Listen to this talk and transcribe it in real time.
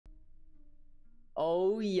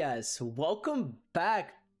yes, welcome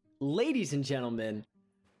back, ladies and gentlemen.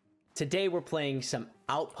 Today we're playing some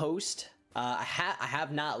Outpost. I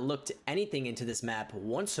have not looked anything into this map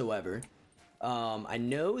whatsoever. I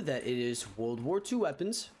know that it is World War II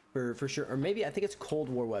weapons for sure, or maybe I think it's Cold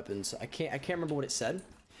War weapons. I can't remember what it said.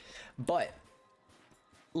 But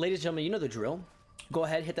ladies and gentlemen, you know the drill. Go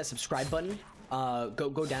ahead, hit that subscribe button.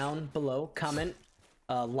 Go down below, comment,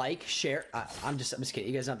 like, share. I'm just kidding.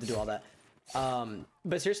 You guys don't have to do all that.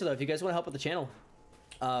 But seriously though, if you guys want to help with the channel,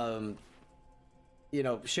 you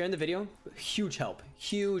know, sharing the video, huge help.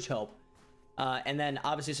 And then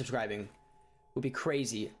obviously subscribing would be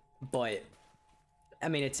crazy, but I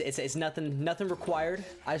mean, it's nothing required.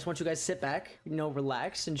 I just want you guys to sit back, you know,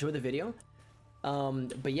 relax, enjoy the video.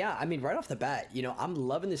 But yeah, I mean, right off the bat, you know, I'm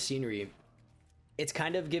loving the scenery. It's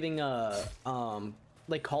kind of giving a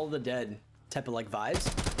like Call of the Dead type of like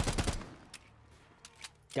vibes.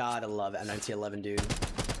 Gotta love M1911, dude.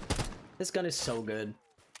 This gun is so good.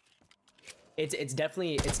 It's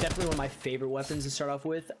definitely one of my favorite weapons to start off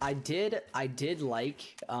with. I did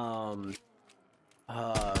like God,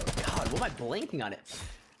 what am I blanking on it?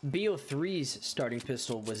 BO3's starting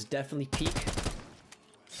pistol was definitely peak.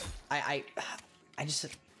 I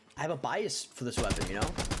have a bias for this weapon, you know?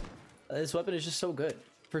 This weapon is just so good.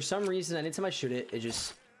 For some reason, anytime I shoot it, it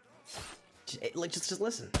just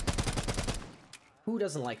listen. Who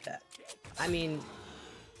doesn't like that? I mean,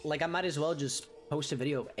 like, I might as well just post a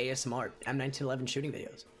video of ASMR M1911 shooting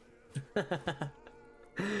videos.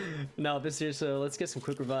 No, but seriously, let's get some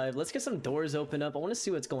quick revive. Let's get some doors open up. I want to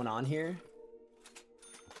see what's going on here.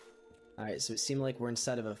 All right, so it seemed like we're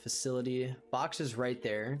inside of a facility. Box is right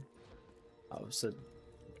there. Oh, so,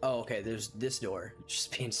 oh, okay. There's this door.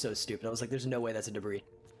 Just being so stupid. I was like, there's no way that's a debris,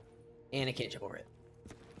 and I can't jump over it.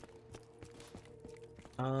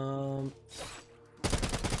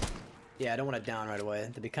 Yeah, I don't want to down right away.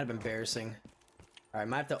 That'd be kind of embarrassing. Alright,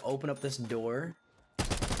 might have to open up this door.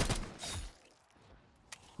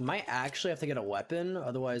 Might actually have to get a weapon,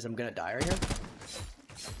 otherwise I'm gonna die right here.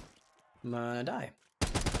 I'm gonna die.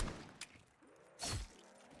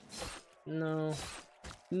 No.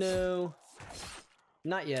 No.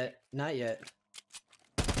 Not yet. Not yet.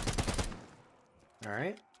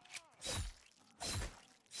 Alright.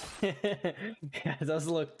 Yeah, that was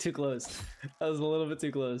a little too close. That was a little bit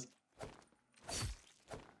too close.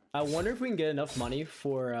 I wonder if we can get enough money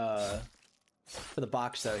for the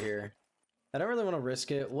box out here. I don't really want to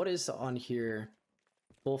risk it. What is on here?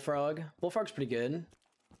 Bullfrog. Bullfrog's pretty good.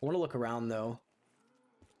 I want to look around though.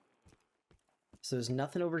 So there's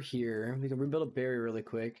nothing over here. We can rebuild a barrier really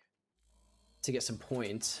quick to get some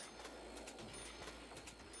points.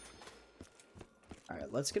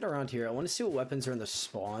 Alright, let's get around here. I want to see what weapons are in the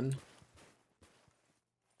spawn.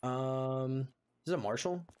 Is it a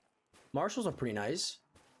Marshall? Marshalls are pretty nice.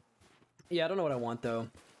 Yeah, I don't know what I want though.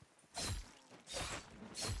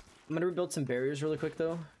 I'm gonna rebuild some barriers really quick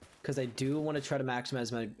though, because I do want to try to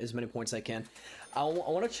maximize as many points as I can. I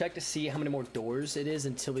want to check to see how many more doors it is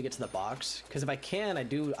until we get to the box. Because if I can, I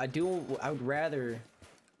would rather,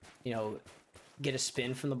 you know, get a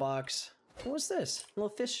spin from the box. What's this? A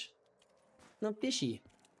little fish. A little fishy.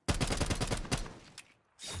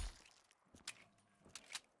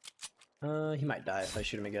 He might die if I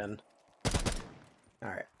shoot him again. All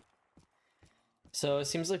right. So it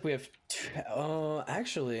seems like we have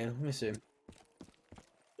actually, let me see.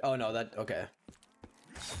 Oh no, that, okay.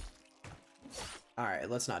 All right,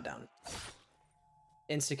 let's not down.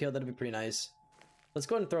 Insta-kill, that'd be pretty nice. Let's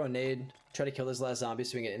go ahead and throw a nade. Try to kill this last zombie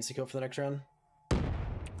so we can get insta-kill for the next round.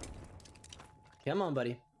 Come on,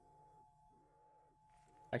 buddy.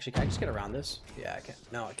 Actually, can I just get around this? Yeah, I can.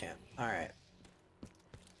 No, I can't. All right.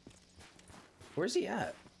 Where's he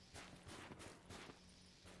at?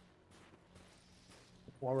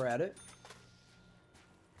 While we're at it.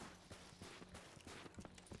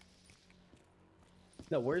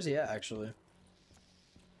 No, where's he at, actually? Is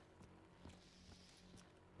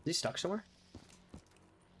he stuck somewhere?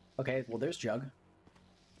 Okay, well, there's Jug.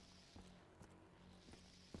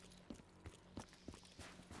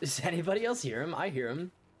 Does anybody else hear him? I hear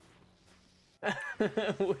him.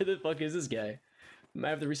 Where the fuck is this guy? Might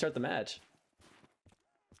have to restart the match.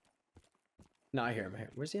 No, I hear him.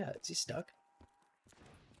 Where's he at? Is he stuck?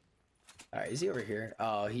 Alright, is he over here?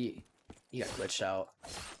 Oh, he got glitched out.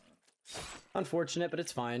 Unfortunate, but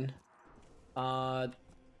it's fine. Okay,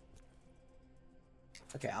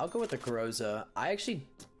 I'll go with the Groza. I actually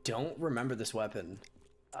don't remember this weapon.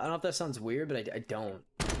 I don't know if that sounds weird, but I don't.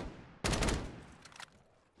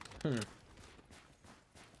 Kind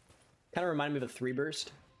of reminded me of a 3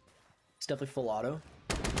 burst. It's definitely full auto.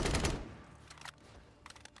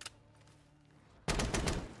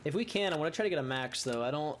 If we can, I want to try to get a max though.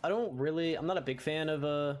 I'm not a big fan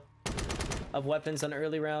of weapons on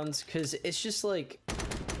early rounds because it's just like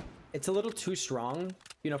it's a little too strong,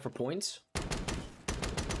 you know, for points.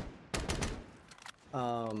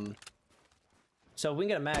 So if we can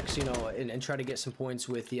get a max, you know, and try to get some points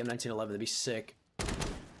with the M1911, that'd be sick.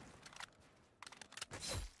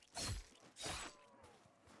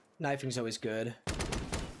 Knifing's always good.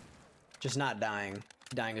 Just not dying.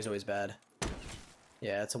 Dying is always bad.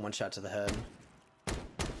 Yeah, it's a one shot to the head.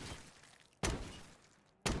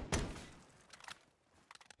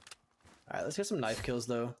 Alright, let's get some knife kills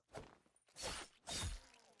though.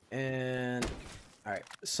 And alright,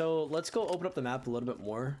 so let's go open up the map a little bit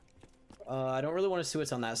more. I don't really want to see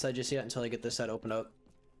what's on that side just yet until I get this side opened up.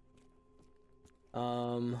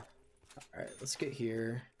 Alright, let's get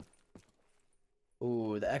here.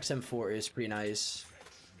 Ooh, the XM4 is pretty nice.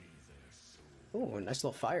 Ooh, a nice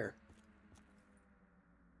little fire.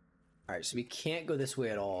 Alright, so we can't go this way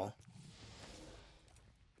at all.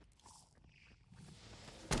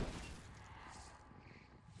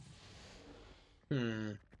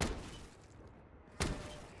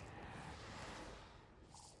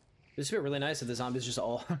 This would be really nice if the zombies just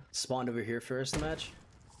all spawned over here for us to match.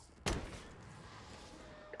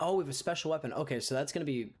 Oh, we have a special weapon. Okay, so that's gonna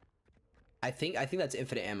be... I think that's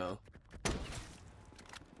infinite ammo.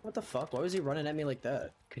 What the fuck? Why was he running at me like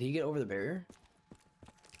that? Could he get over the barrier?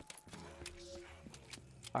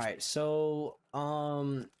 Alright, so...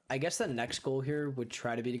 I guess the next goal here would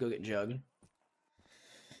try to be to go get Jug.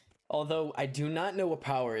 Although, I do not know what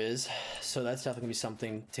power is, so that's definitely gonna be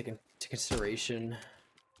something to take into consideration.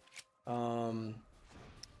 I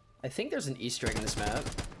think there's an Easter egg in this map.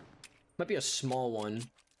 Might be a small one.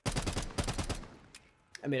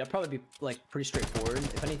 I mean, it'll probably be, like, pretty straightforward,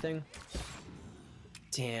 if anything.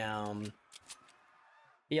 Damn.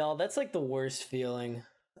 Y'all, that's, like, the worst feeling.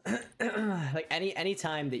 Like,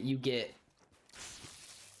 anytime that you get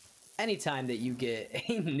a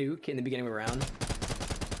nuke in the beginning of a round.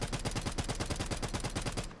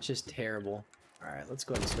 It's just terrible. Alright, let's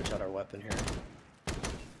go ahead and switch out our weapon here.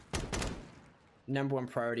 Number one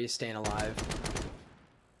priority is staying alive.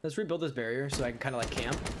 Let's rebuild this barrier so I can kind of like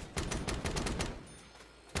camp.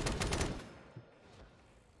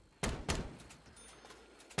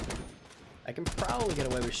 I can probably get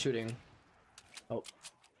away with shooting. Oh.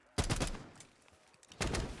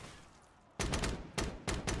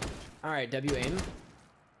 Alright, W aim.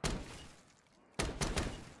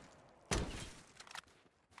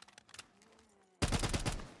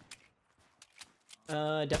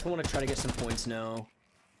 Definitely want to try to get some points now.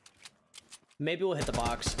 Maybe we'll hit the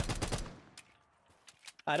box.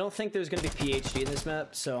 I don't think there's going to be PhD in this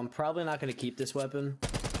map, so I'm probably not going to keep this weapon.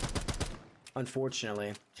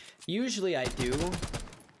 Unfortunately. Usually I do,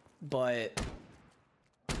 but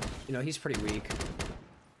you know, he's pretty weak.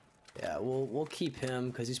 Yeah, we'll keep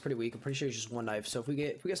him because he's pretty weak. I'm pretty sure he's just one knife. So if we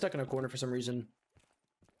get stuck in a corner for some reason,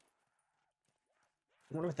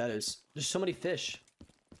 I wonder what that is. There's so many fish.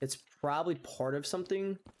 It's probably part of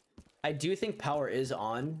something. I do think power is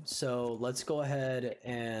on, so let's go ahead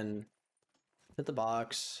and hit the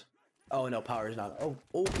box. Oh no, power is not. Oh,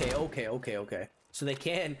 okay. So they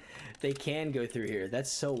can go through here.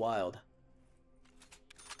 That's so wild.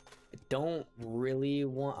 I don't really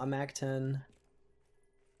want a Mac 10.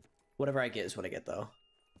 Whatever I get is what I get, though.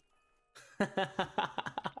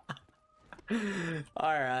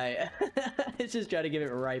 Alright. Let's just try to give it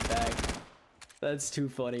right back. That's too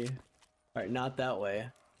funny. Alright, not that way.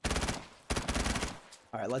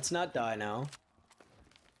 Alright, let's not die now.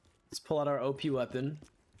 Let's pull out our OP weapon.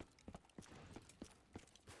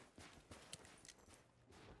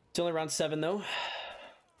 It's only round 7, though.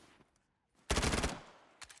 Kind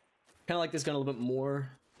of like this gun a little bit more.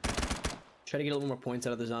 Try to get a little more points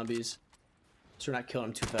out of the zombies, so we're not killing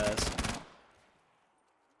them too fast.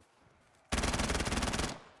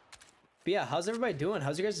 But yeah, how's everybody doing?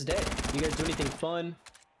 How's your guys' day? You guys do anything fun?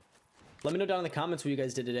 Let me know down in the comments what you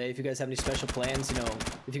guys did today. If you guys have any special plans, you know,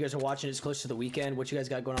 if you guys are watching it's close to the weekend, what you guys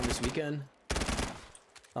got going on this weekend.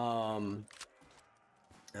 Get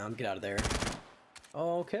out of there.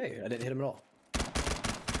 Okay, I didn't hit him at all.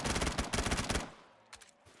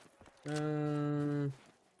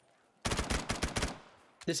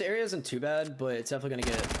 This area isn't too bad, but it's definitely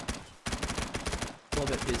gonna get a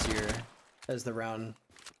little bit busier as the round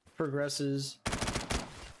progresses.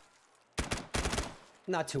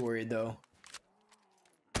 Not too worried though.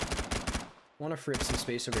 Want to free up some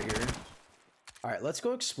space over here. All right, let's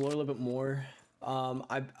go explore a little bit more.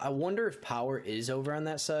 I wonder if power is over on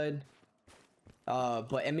that side.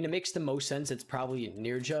 But I mean, it makes the most sense. It's probably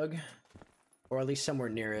near Jug, or at least somewhere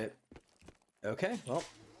near it. Okay, well,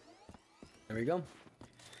 There we go.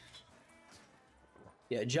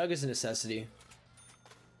 Yeah, jug is a necessity.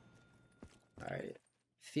 Alright.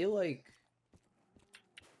 Feel like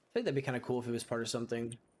that'd be kind of cool if it was part of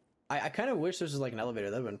something. I kind of wish this was like an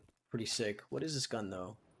elevator. That would have been pretty sick. What is this gun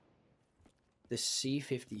though? The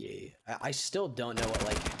C58. I still don't know what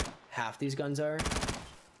like half these guns are.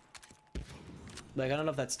 Like, I don't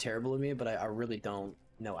know if that's terrible of me, but I really don't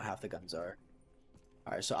know what half the guns are.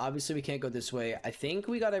 Alright, so obviously we can't go this way. I think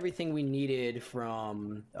we got everything we needed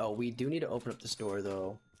from... Oh, we do need to open up this door,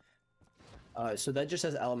 though. So that just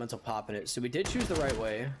has elemental pop in it. So we did choose the right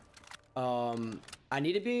way. I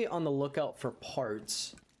need to be on the lookout for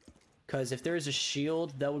parts. Because if there is a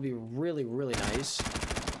shield, that would be really, really nice.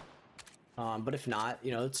 But if not,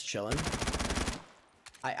 you know, it's chilling.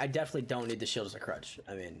 I definitely don't need the shield as a crutch.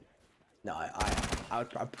 I mean, no, I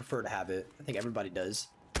prefer to have it. I think everybody does.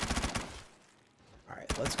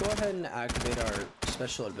 Alright, let's go ahead and activate our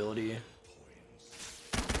special ability.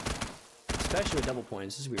 Especially with double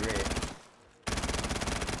points, this would be great.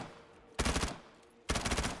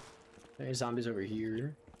 There's zombies over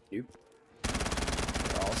here. Nope.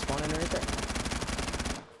 They're all spawning right there.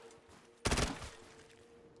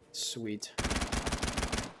 Sweet.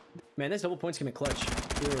 Man, this double points can be clutch.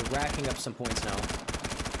 We're racking up some points now.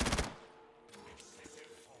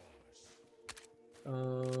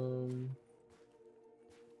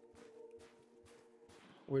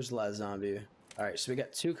 Where's the last zombie? Alright, so we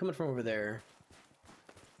got two coming from over there.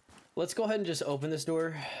 Let's go ahead and just open this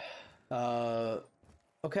door.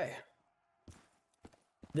 Okay.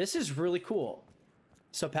 This is really cool.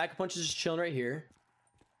 So Pack-a-Punch is just chilling right here.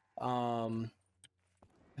 I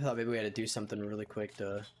thought maybe we had to do something really quick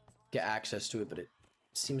to get access to it, but it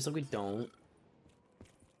seems like we don't.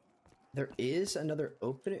 There is another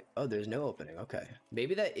opening. Oh, there's no opening. Okay.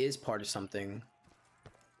 Maybe that is part of something.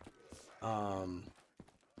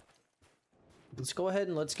 Let's go ahead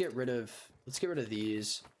and let's get rid of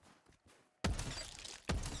these.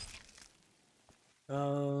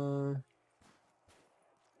 You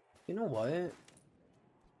know what?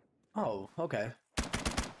 Oh, okay.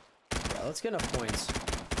 Yeah, let's get enough points.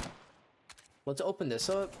 Let's open this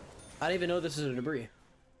up. I didn't even know this is a debris.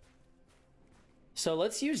 So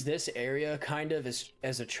let's use this area kind of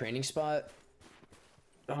as a training spot.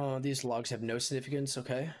 Oh, these logs have no significance.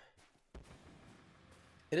 Okay.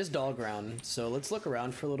 It is dog ground, so let's look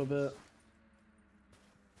around for a little bit.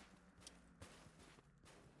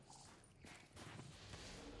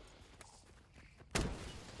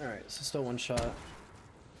 Alright, so still one shot.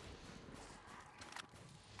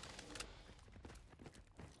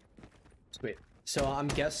 Sweet. So I'm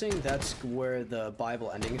guessing that's where the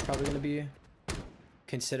Bible ending is probably going to be,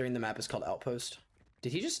 considering the map is called Outpost.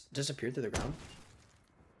 Did he just disappear through the ground?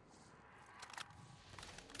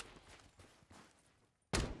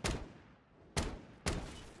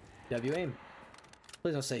 W aim.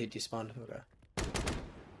 Please don't say he despawned. Okay.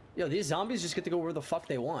 Yo, these zombies just get to go where the fuck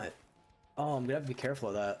they want. Oh, I'm gonna have to be careful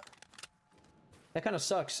of that. That kind of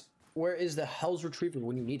sucks. Where is the Hell's Retriever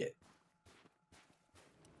when you need it?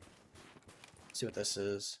 Let's see what this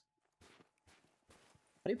is.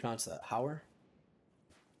 How do you pronounce that? Hower?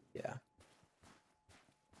 Yeah.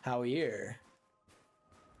 Howier.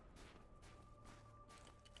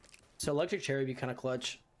 So electric chair would be kind of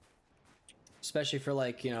clutch. Especially for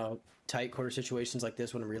like, you know, tight quarter situations like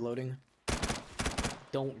this when I'm reloading.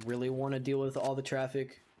 Don't really want to deal with all the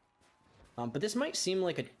traffic. But this might seem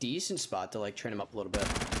like a decent spot to like train him up a little bit.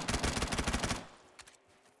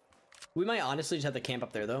 We might honestly just have to camp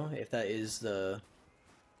up there though, if that is the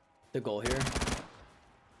goal here.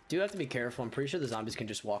 Do have to be careful. I'm pretty sure the zombies can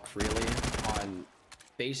just walk freely on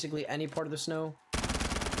basically any part of the snow.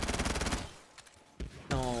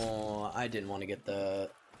 Oh, I didn't want to get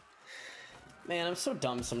the... Man, I'm so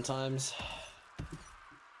dumb sometimes.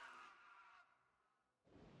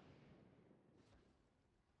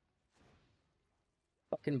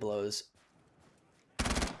 Fucking blows.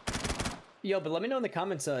 Yo, but let me know in the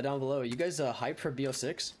comments down below. You guys hyped for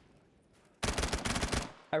BO6?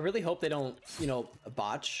 I really hope they don't, you know,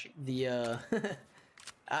 botch the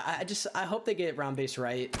I hope they get round base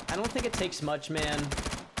right. I don't think it takes much, man.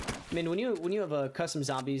 I mean, when you have a custom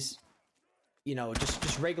zombies, you know,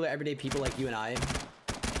 just regular everyday people like you and I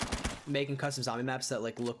making custom zombie maps that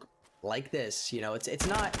like look like this, you know, it's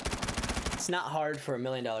not hard for $1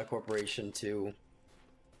 million corporation to,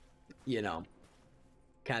 you know,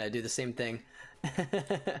 kind of do the same thing.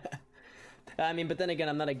 I mean, but then again,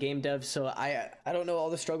 I'm not a game dev, so I don't know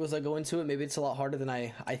all the struggles that go into it. Maybe it's a lot harder than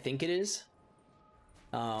I think it is.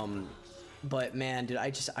 But man, dude,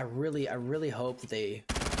 I really hope that they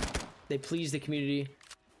please the community.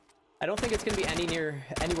 I don't think it's gonna be anywhere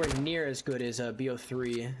near as good as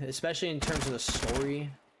BO3, especially in terms of the story.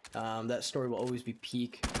 That story will always be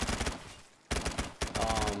peak.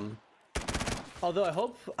 Although I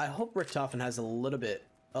hope Richtofen has a little bit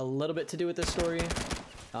to do with this story.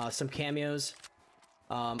 Some cameos.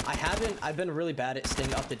 I've been really bad at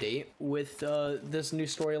staying up to date with this new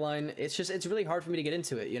storyline. It's really hard for me to get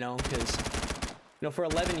into it, you know, because for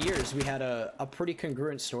 11 years we had a pretty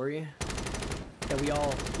congruent story that we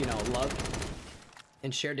all loved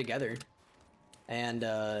and shared together, and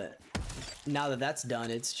now that that's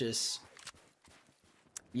done, it's just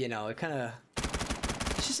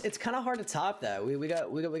it's kind of hard to top that. We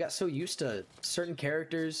got so used to certain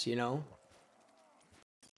characters,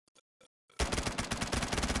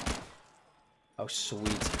 Oh,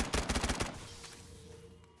 sweet.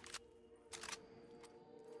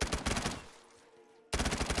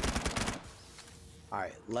 All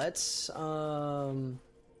right, let's open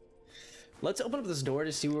up this door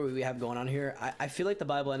to see what we have going on here. I feel like the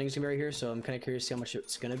Bible ending is gonna be right here, so I'm kind of curious to see how much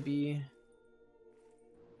it's gonna be.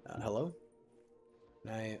 Hello?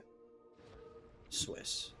 Night.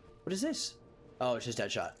 Swiss. What is this? Oh, it's just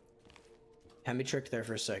Deadshot. Had me tricked there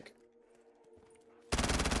for a sec.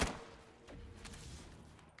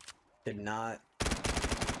 Did not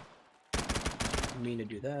mean to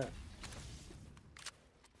do that.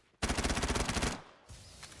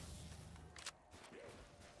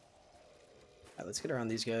 Alright, let's get around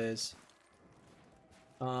these guys.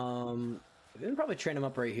 We can probably train them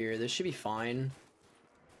up right here. This should be fine.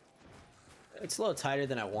 It's a little tighter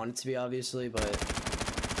than I want it to be, obviously, but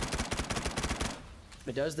if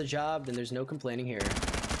it does the job, then there's no complaining here.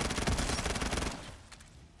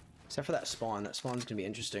 Except for that spawn. That spawn's gonna be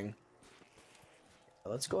interesting.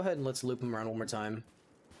 Let's go ahead and let's loop him around one more time.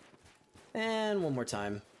 And one more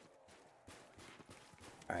time.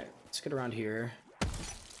 Alright, let's get around here. I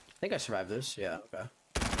think I survived this. Yeah, okay.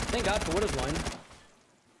 Thank God for Widow's Wine.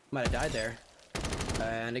 Might have died there.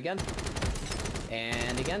 And again.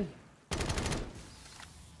 And again.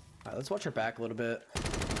 Alright, let's watch our back a little bit.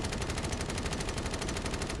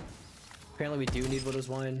 Apparently we do need Widow's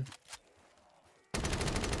Wine.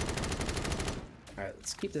 Alright,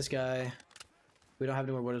 let's keep this guy. We don't have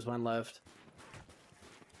any more Widow's Wine left.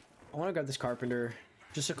 I want to grab this Carpenter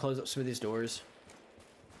just to close up some of these doors.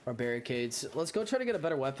 Or barricades. Let's go try to get a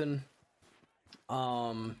better weapon.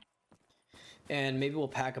 And maybe we'll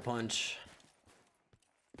pack a punch.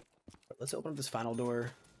 Let's open up this final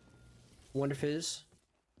door. Wonder Fizz.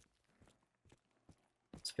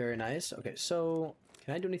 It's very nice. Okay, so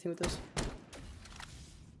can I do anything with this?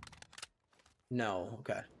 No.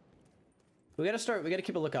 Okay. We gotta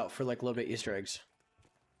keep a lookout for like a little bit of Easter eggs.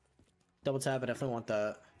 Double tap, I definitely want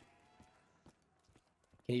that.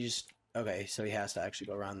 Can you just... Okay, so he has to actually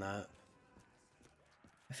go around that.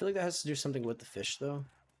 I feel like that has to do something with the fish, though.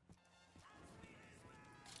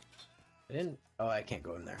 I didn't... Oh, I can't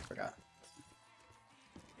go in there. Forgot.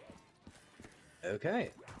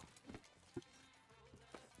 Okay.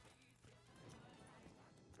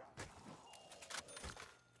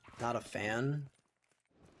 Not a fan.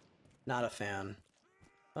 Not a fan.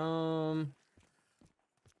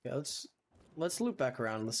 Yeah, let's loop back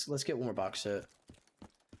around. Let's get one more box set.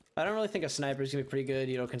 I don't really think a sniper is gonna be pretty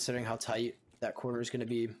good, considering how tight that corner is gonna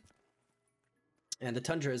be. And the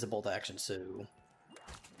Tundra is a bolt action, so...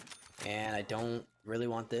 And I don't really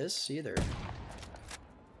want this either.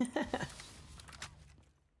 This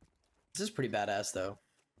is pretty badass, though.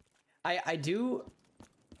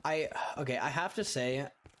 Okay, I have to say,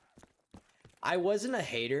 I wasn't a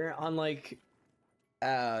hater on, like,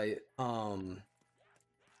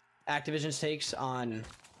 Activision's takes on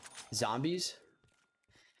zombies.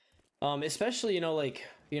 Especially,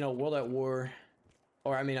 World at War,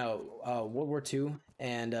 or I mean, World War II,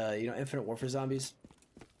 and, Infinite Warfare zombies.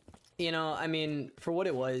 I mean, for what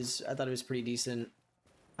it was, I thought it was pretty decent.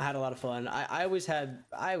 I had a lot of fun. I always have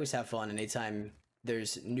fun anytime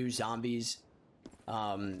there's new zombies,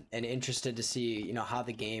 and interested to see, how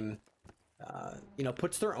the game,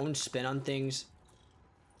 puts their own spin on things.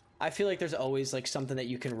 I feel like there's always, like, something that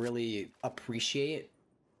you can really appreciate.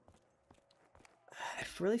 I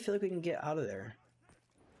really feel like we can get out of there.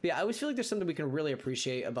 But yeah, I always feel like there's something we can really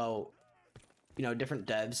appreciate about, different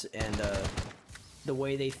devs and, the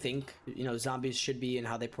way they think, zombies should be and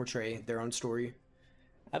how they portray their own story.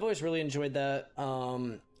 I've always really enjoyed that.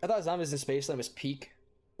 I thought Zombies in Spaceland was peak.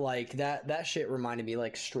 Like, that shit reminded me,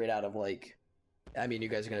 like, straight out of, like... I mean, you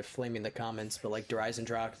guys are gonna flame me in the comments, but, like,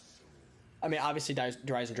 Dreisendracht. I mean, obviously,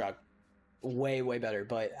 Dreisendracht way, way better,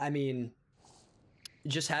 but, I mean...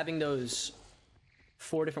 Just having those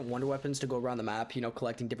 4 different wonder weapons to go around the map,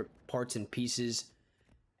 collecting different parts and pieces,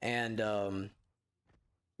 And I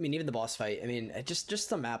mean, even the boss fight, I mean, just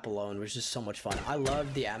the map alone was just so much fun. I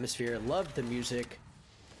loved the atmosphere, loved the music.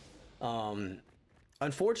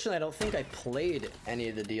 Unfortunately, I don't think I played any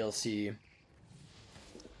of the DLC.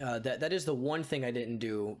 That is the one thing I didn't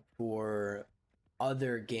do for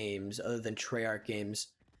other games other than Treyarch games.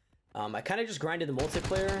 I kind of just grinded the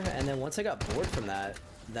multiplayer, and then once I got bored from that,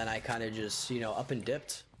 then I kind of just, you know, up and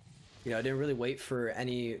dipped. You know, I didn't really wait for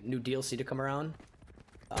any new DLC to come around.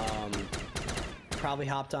 Probably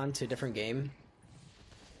hopped on to a different game.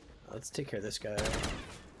 Let's take care of this guy.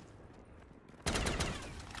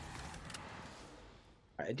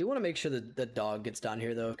 Alright, I do want to make sure that the dog gets down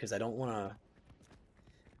here, though, because I don't want to...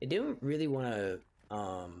 I didn't really want to,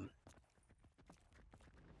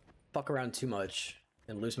 fuck around too much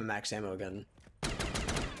and lose my max ammo again.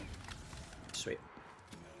 Sweet.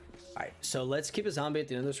 Alright, so let's keep a zombie at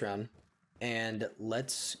the end of this round. And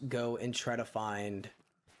let's go and try to find...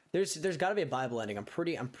 There's got to be a Bible ending. I'm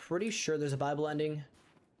pretty sure there's a Bible ending.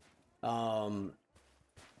 If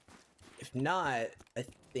not, I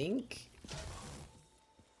think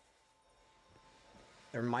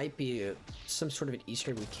there might be some sort of an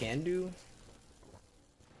Easter egg we can do.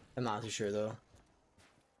 I'm not too sure though.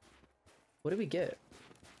 What did we get?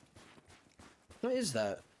 What is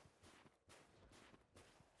that?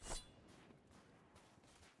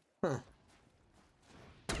 Huh.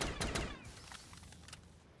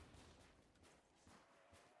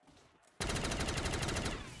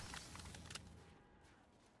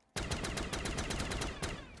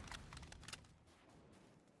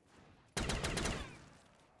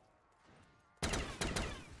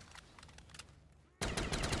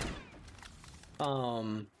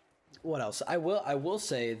 What else? I will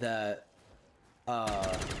say that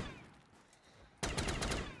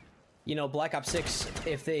you know, Black Ops 6,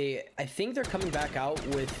 if they, I think they're coming back out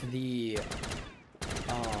with the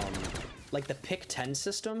like the pick 10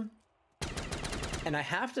 system, and I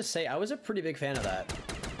have to say I was a pretty big fan of that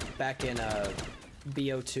back in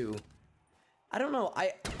BO2. I don't know,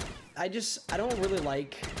 I don't really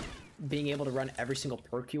like being able to run every single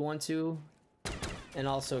perk you want to, and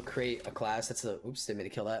also create a class that's a, oops, didn't mean to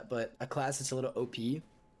kill that, but a class that's a little OP.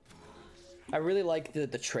 I really like the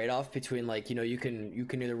trade-off between, like, you know, you can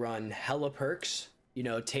either run hella perks, you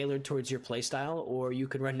know, tailored towards your playstyle, or you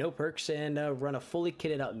can run no perks and run a fully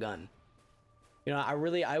kitted out gun. You know, I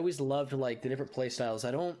always loved, like, the different playstyles.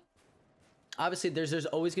 I don't, obviously there's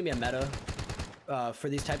always gonna be a meta for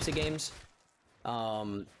these types of games,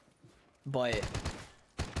 but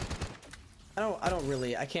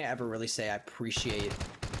I can't ever really say I appreciate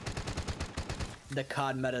the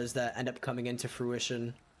COD metas that end up coming into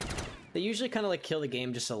fruition. They usually kind of like kill the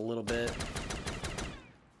game just a little bit.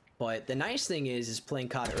 But the nice thing is playing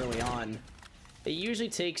COD early on, it usually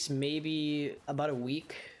takes maybe about a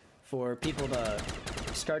week for people to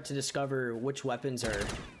start to discover which weapons are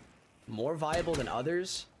more viable than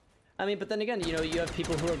others. I mean, but then again, you know, you have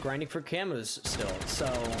people who are grinding for camos still,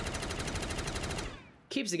 so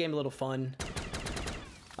keeps the game a little fun.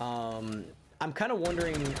 I'm kind of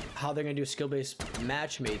wondering how they're gonna do skill-based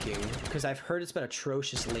matchmaking, because I've heard it's been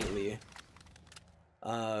atrocious lately.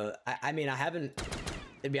 I mean, I haven't,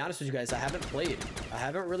 to be honest with you guys, I haven't really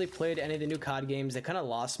played any of the new COD games. They kind of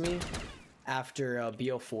lost me after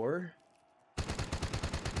BO4.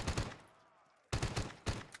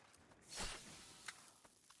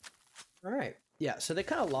 All right, yeah, so they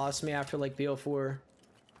kind of lost me after like BO4,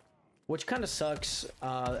 which kind of sucks.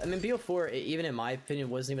 I mean, BO4, even in my opinion,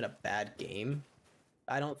 wasn't even a bad game.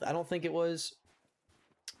 I don't think it was,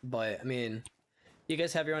 but I mean, you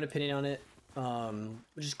guys have your own opinion on it,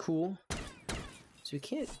 which is cool. So we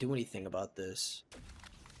can't do anything about this.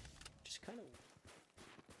 Just kind of,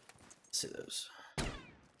 let's see those.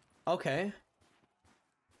 Okay.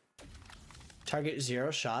 Target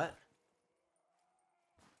 0 shot.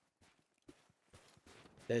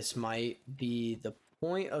 This might be the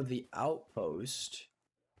point of the outpost.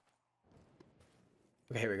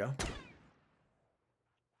 Okay, here we go.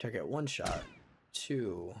 Target 1 shot.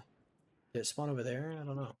 2. Did it spawn over there? I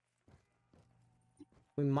don't know.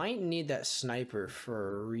 We might need that sniper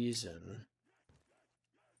for a reason.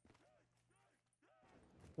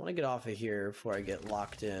 I want to get off of here before I get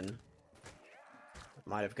locked in. I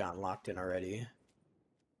might have gotten locked in already.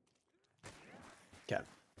 Okay.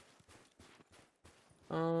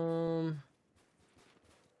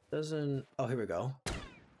 Doesn't, oh, here we go.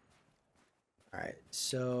 Alright,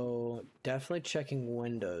 so definitely checking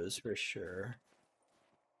windows for sure.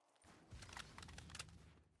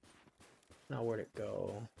 Now where'd it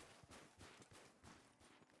go?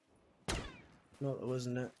 No, it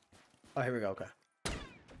wasn't it. Oh, here we go, okay.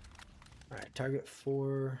 Alright, target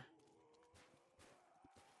 4.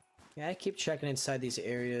 Yeah, I keep checking inside these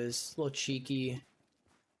areas. A little cheeky.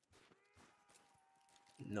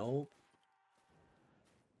 Nope.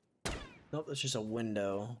 Nope, that's just a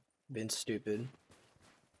window. Being stupid.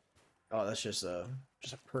 Oh, that's just a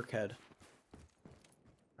perk head.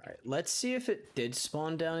 Alright, let's see if it did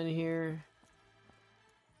spawn down in here.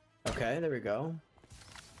 Okay, there we go.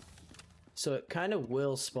 So it kind of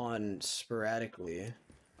will spawn sporadically.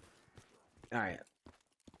 Alright.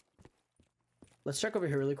 Let's check over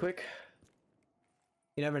here really quick.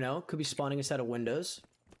 You never know. Could be spawning inside of windows.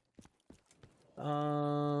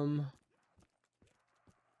 Alright,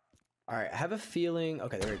 I have a feeling...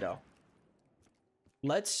 Okay, there we go.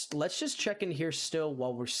 Let's just check in here still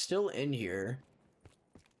while we're still in here.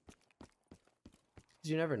 'Cause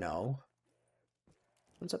you never know.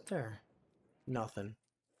 What's up there? Nothing.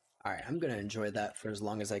 Alright, I'm gonna enjoy that for as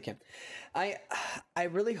long as I can. I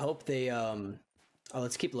really hope they oh,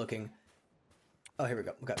 let's keep looking. Oh, here we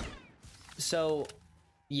go. Okay. So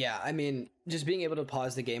yeah, I mean, just being able to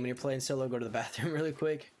pause the game when you're playing solo, go to the bathroom really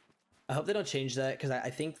quick. I hope they don't change that, because I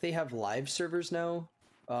think they have live servers now,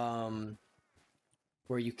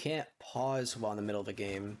 where you can't pause while in the middle of a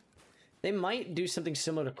game. They might do something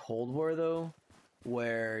similar to Cold War though,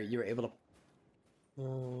 where you're able to...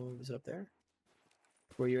 Oh, is it up there?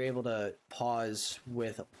 Where you're able to pause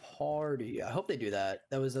with a party. I hope they do that.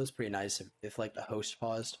 That was pretty nice if like the host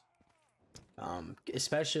paused.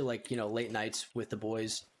 Especially like, you know, late nights with the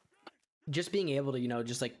boys. Just being able to, you know,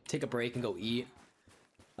 just like take a break and go eat.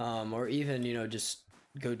 Or even, you know, just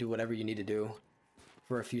go do whatever you need to do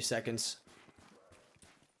for a few seconds.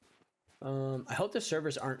 I hope the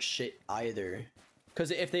servers aren't shit either.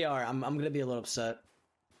 Because if they are, I'm gonna be a little upset.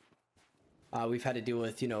 We've had to deal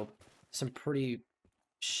with, you know, some pretty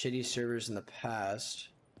shitty servers in the past.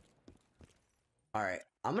 Alright,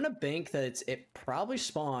 I'm gonna bank that it probably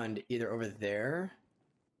spawned either over there.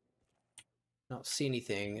 I don't see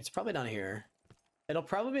anything. It's probably down here. It'll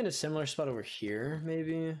probably be in a similar spot over here,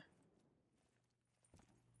 maybe.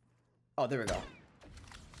 Oh, there we go.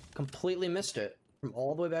 Completely missed it from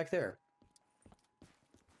all the way back there.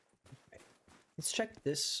 Okay. Let's check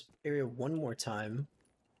this area one more time.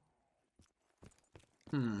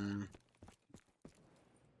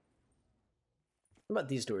 What about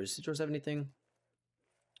these doors? These doors have anything?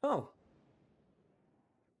 Oh.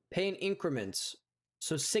 Pay in increments.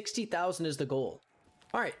 So 60,000 is the goal.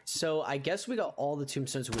 Alright, so I guess we got all the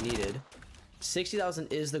tombstones we needed.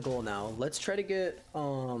 60,000 is the goal now. Let's try to get,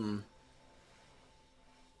 no,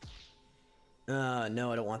 I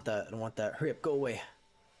don't want that. I don't want that. Hurry up, go away.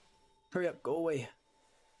 Hurry up, go away.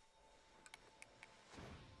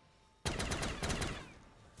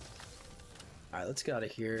 Alright, let's get out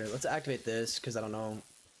of here. Let's activate this, because I don't know.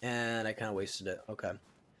 And I kind of wasted it. Okay.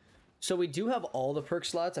 So we do have all the perk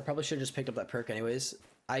slots. I probably should have just picked up that perk anyways.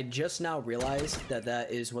 I just now realized that that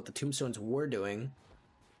is what the tombstones were doing.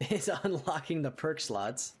 Is unlocking the perk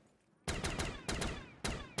slots.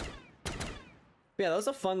 Yeah, that was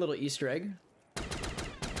a fun little Easter egg.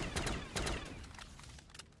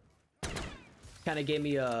 Kind of gave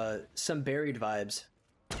me some buried vibes.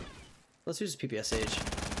 Let's use PPSH.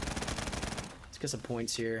 Let's get some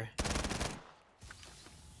points here.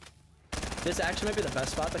 This actually might be the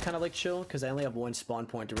best spot to kind of like chill, because I only have one spawn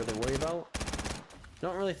point to really worry about. I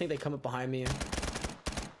don't really think they come up behind me.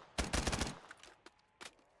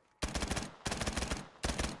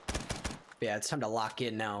 But yeah, it's time to lock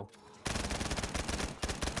in now.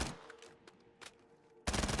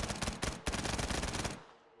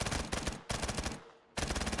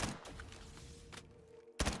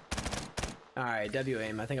 Alright, W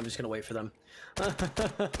aim. I think I'm just gonna wait for them.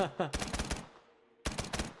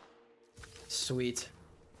 Sweet.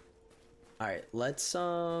 Alright, let's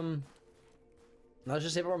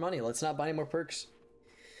just save our money. Let's not buy any more perks.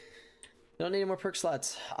 Don't need any more perk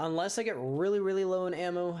slots. Unless I get really, really low in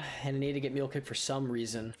ammo and I need to get meal kit for some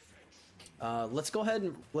reason. Let's go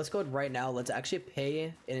ahead right now. Let's actually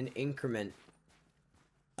pay in an increment.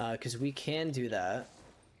 Because we can do that.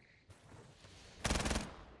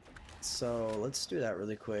 So let's do that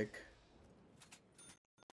really quick.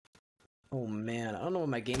 Oh man, I don't know why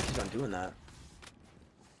my game keeps on doing that.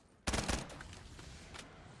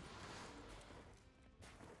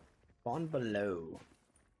 Spawn below.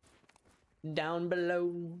 Down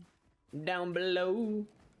below. Down below.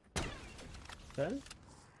 Okay.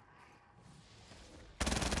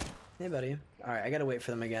 Hey buddy. Alright, I gotta wait for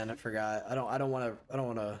them again. I forgot. I don't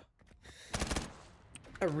wanna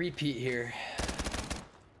a repeat here.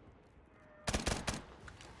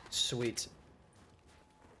 Sweet.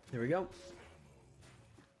 There we go.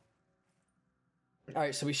 All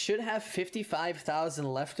right, so we should have 55,000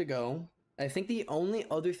 left to go. I think the only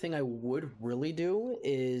other thing I would really do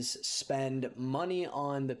is spend money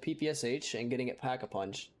on the PPSH and getting it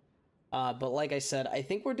Pack-a-Punch. But like I said, I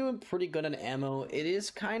think we're doing pretty good on ammo. It is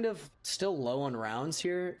kind of still low on rounds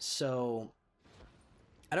here, so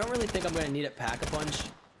I don't really think I'm going to need it Pack-a-Punch.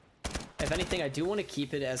 If anything, I do want to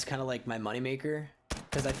keep it as kind of like my moneymaker,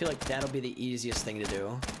 because I feel like that'll be the easiest thing to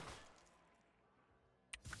do.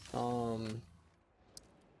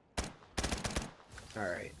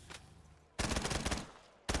 Alright.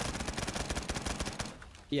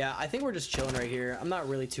 Yeah, I think we're just chilling right here. I'm not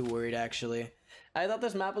really too worried, actually. I thought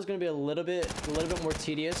this map was going to be a little bit more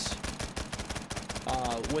tedious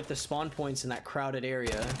with the spawn points in that crowded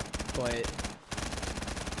area, but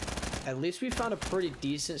at least we found a pretty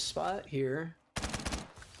decent spot here.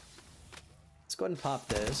 Let's go ahead and pop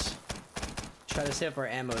this. Try to save up our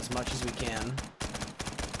ammo as much as we can.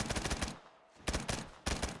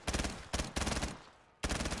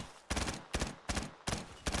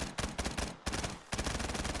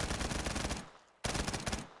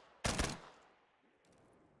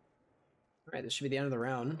 Alright, this should be the end of the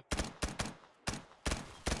round.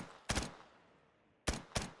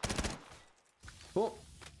 Cool.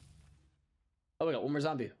 Oh, we got one more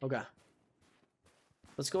zombie. Okay.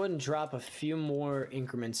 Let's go ahead and drop a few more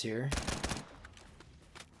increments here.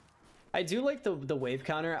 I do like the wave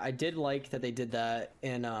counter. I did like that they did that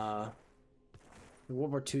in World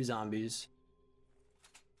War II Zombies.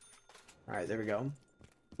 Alright, there we go.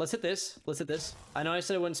 Let's hit this. Let's hit this. I know I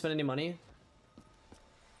said I wouldn't spend any money.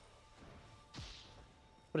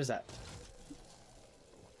 What is that?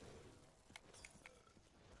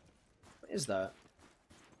 What is that?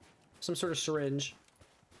 Some sort of syringe.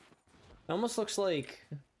 It almost looks like,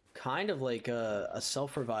 kind of like a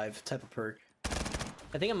self-revive type of perk.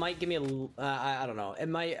 I think it might give me a, I don't know. It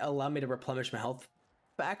might allow me to replenish my health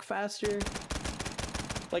back faster.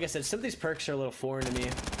 Like I said, some of these perks are a little foreign to me.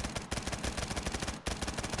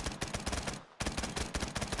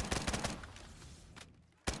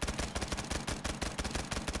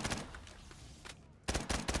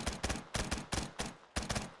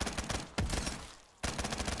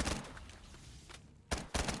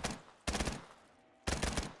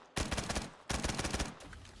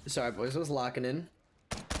 Sorry, boys. I was locking in.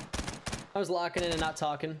 I was locking in and not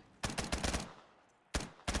talking.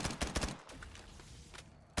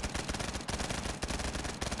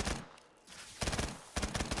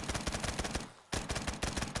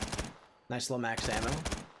 Nice low max ammo. I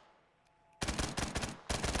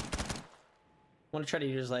want to try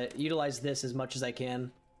to utilize this as much as I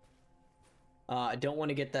can. I don't want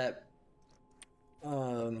to get that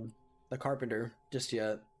the carpenter just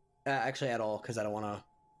yet. Actually, at all, because I don't want to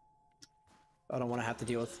have to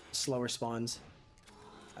deal with slower spawns.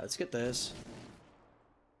 Let's get this.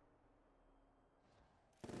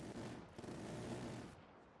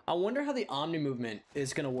 I wonder how the Omni movement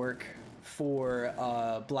is gonna work for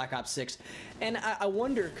Black Ops 6. And I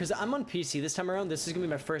wonder, because I'm on PC this time around. This is gonna be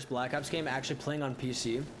my first Black Ops game actually playing on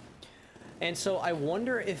PC. And so I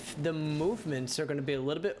wonder if the movements are gonna be a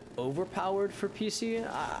little bit overpowered for PC.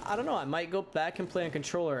 I don't know, I might go back and play on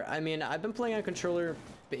controller. I mean, I've been playing on controller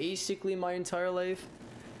basically my entire life,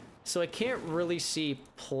 so I can't really see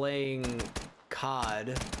playing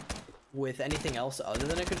COD with anything else other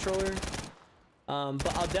than a controller.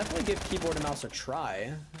 But I'll definitely give keyboard and mouse a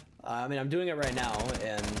try. I mean, I'm doing it right now,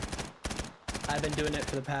 and I've been doing it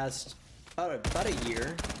for the past about a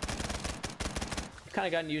year. Kind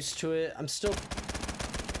of gotten used to it.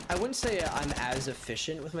 I wouldn't say I'm as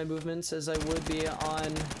efficient with my movements as I would be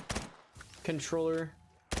on controller.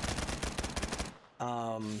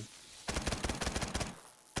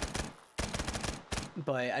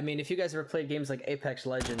 But I mean, if you guys ever played games like Apex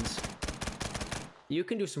Legends, you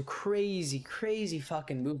can do some crazy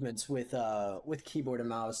fucking movements with keyboard and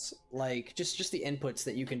mouse. Like just the inputs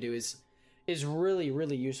that you can do is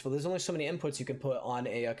really useful. There's only so many inputs you can put on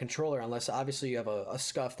a controller, unless obviously you have a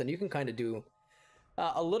scuff. Then you can kind of do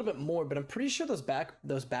a little bit more. But I'm pretty sure those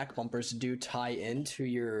back bumpers do tie into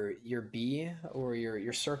your B or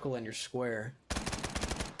your circle and your square,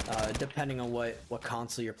 depending on what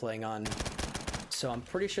console you're playing on. So I'm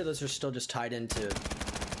pretty sure those are still just tied into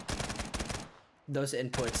those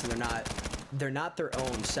inputs, and they're not their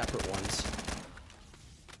own separate ones.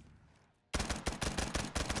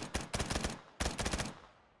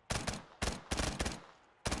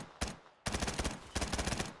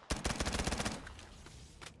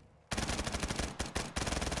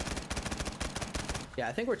 Yeah,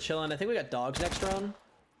 I think we're chilling. I think we got dogs next round.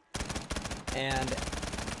 And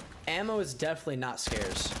ammo is definitely not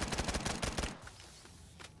scarce.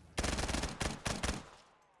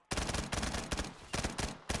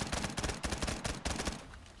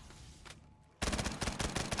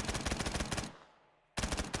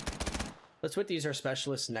 Let's wait to use our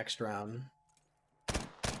specialists next round.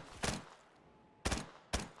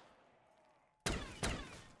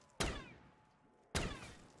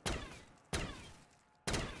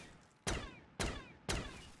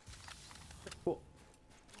 Cool.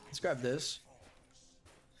 Let's grab this.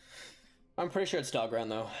 I'm pretty sure it's dog round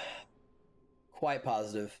though. Quite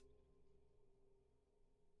positive.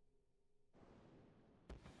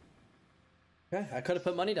 Okay, I could have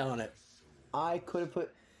put money down on it. I could have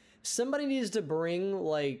put... Somebody needs to bring,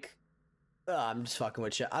 like... I'm just fucking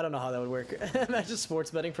with you. I don't know how that would work. Imagine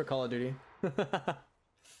sports betting for Call of Duty.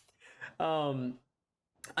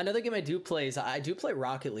 Another game I do play is... I do play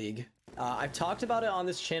Rocket League. I've talked about it on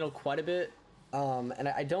this channel quite a bit. And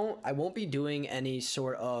I won't be doing any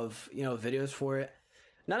sort of, you know, videos for it.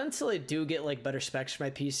 Not until I do get, like, better specs for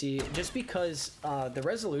my PC. Just because the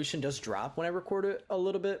resolution does drop when I record it a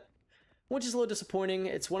little bit. Which is a little disappointing.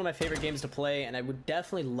 It's one of my favorite games to play, and I would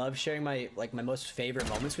definitely love sharing my most favorite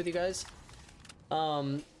moments with you guys.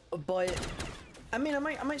 But I mean, I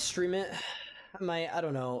might stream it. I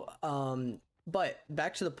don't know. But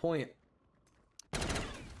back to the point.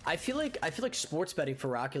 I feel like sports betting for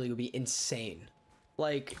Rocket League would be insane.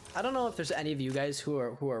 Like, I don't know if there's any of you guys who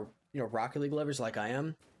are you know, Rocket League lovers like I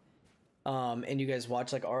am. And you guys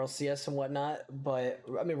watch like RLCS and whatnot, but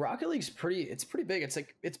I mean Rocket League's pretty big.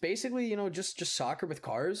 It's basically, you know, just soccer with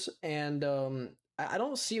cars, and I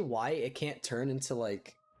don't see why it can't turn into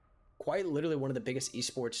like quite literally one of the biggest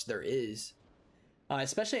esports there is,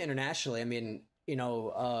 especially internationally. I mean, you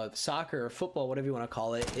know, soccer or football, whatever you want to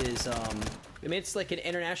call it, is I mean, it's like an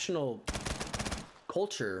international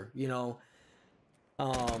culture, you know.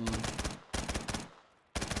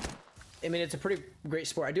 I mean, it's a pretty great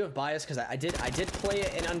sport. I do have bias because I did play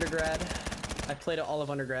it in undergrad. I played it all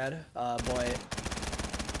of undergrad. Boy,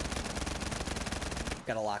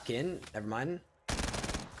 gotta lock in. Never mind.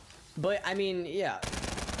 But I mean, yeah,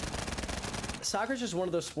 soccer is just one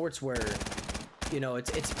of those sports where, you know,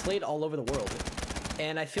 it's played all over the world,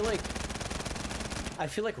 and I feel like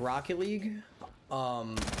Rocket League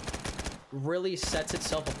really sets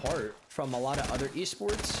itself apart from a lot of other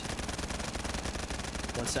esports.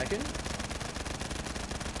 1 second.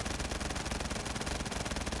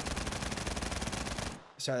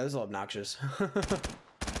 Sorry, that was a little obnoxious.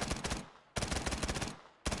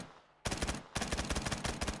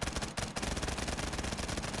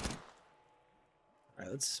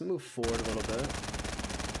 Alright, let's move forward a little bit.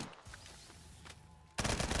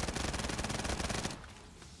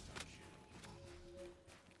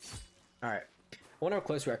 Alright. I wonder how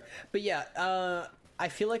close we are. But yeah, I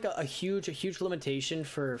feel like a huge limitation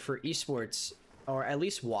for esports, or at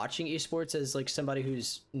least watching esports as like somebody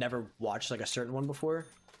who's never watched like a certain one before.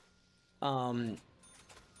 All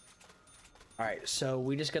right, so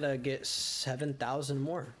we just gotta get 7,000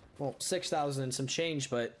 more. Well, 6,000 and some change,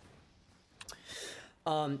 but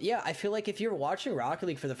yeah, I feel like if you're watching Rocket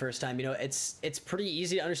League for the first time, you know, it's pretty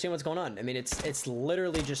easy to understand what's going on. I mean, it's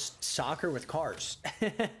literally just soccer with cars.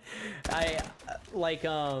 I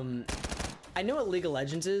know what League of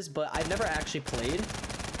Legends is, but I've never actually played.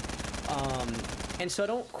 And so I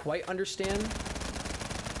don't quite understand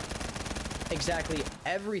exactly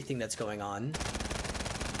everything that's going on.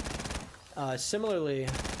 Similarly,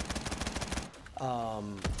 gotta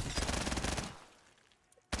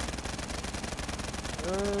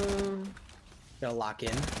lock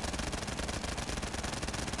in.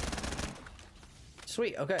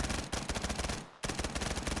 Sweet, okay.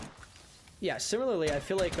 Yeah, similarly, I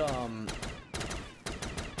feel like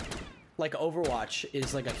Overwatch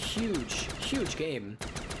is like a huge game,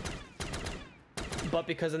 but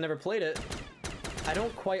because I never played it, I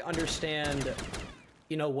don't quite understand,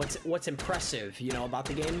 you know, what's impressive, you know, about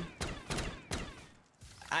the game.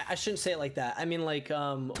 I shouldn't say it like that. I mean, like,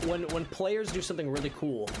 when players do something really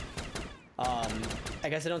cool, I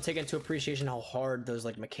guess I don't take into appreciation how hard those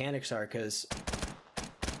like mechanics are, because,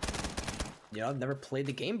 you know, I've never played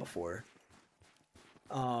the game before.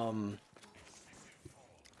 But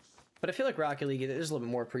I feel like Rocket League, there's a little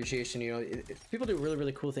bit more appreciation, you know. People do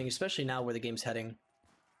really cool things, especially now where the game's heading.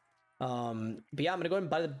 But yeah, I'm gonna go ahead and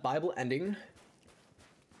buy the Bible ending.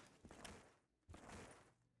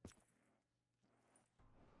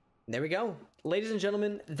 There we go. Ladies and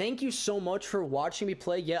gentlemen, thank you so much for watching me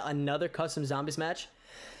play yet another Custom Zombies match.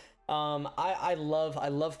 I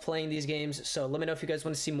love playing these games, so let me know if you guys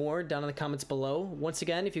want to see more down in the comments below. Once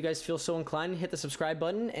again, if you guys feel so inclined, hit the subscribe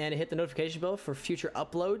button and hit the notification bell for future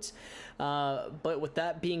uploads. But with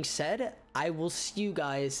that being said, I will see you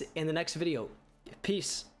guys in the next video.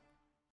 Peace.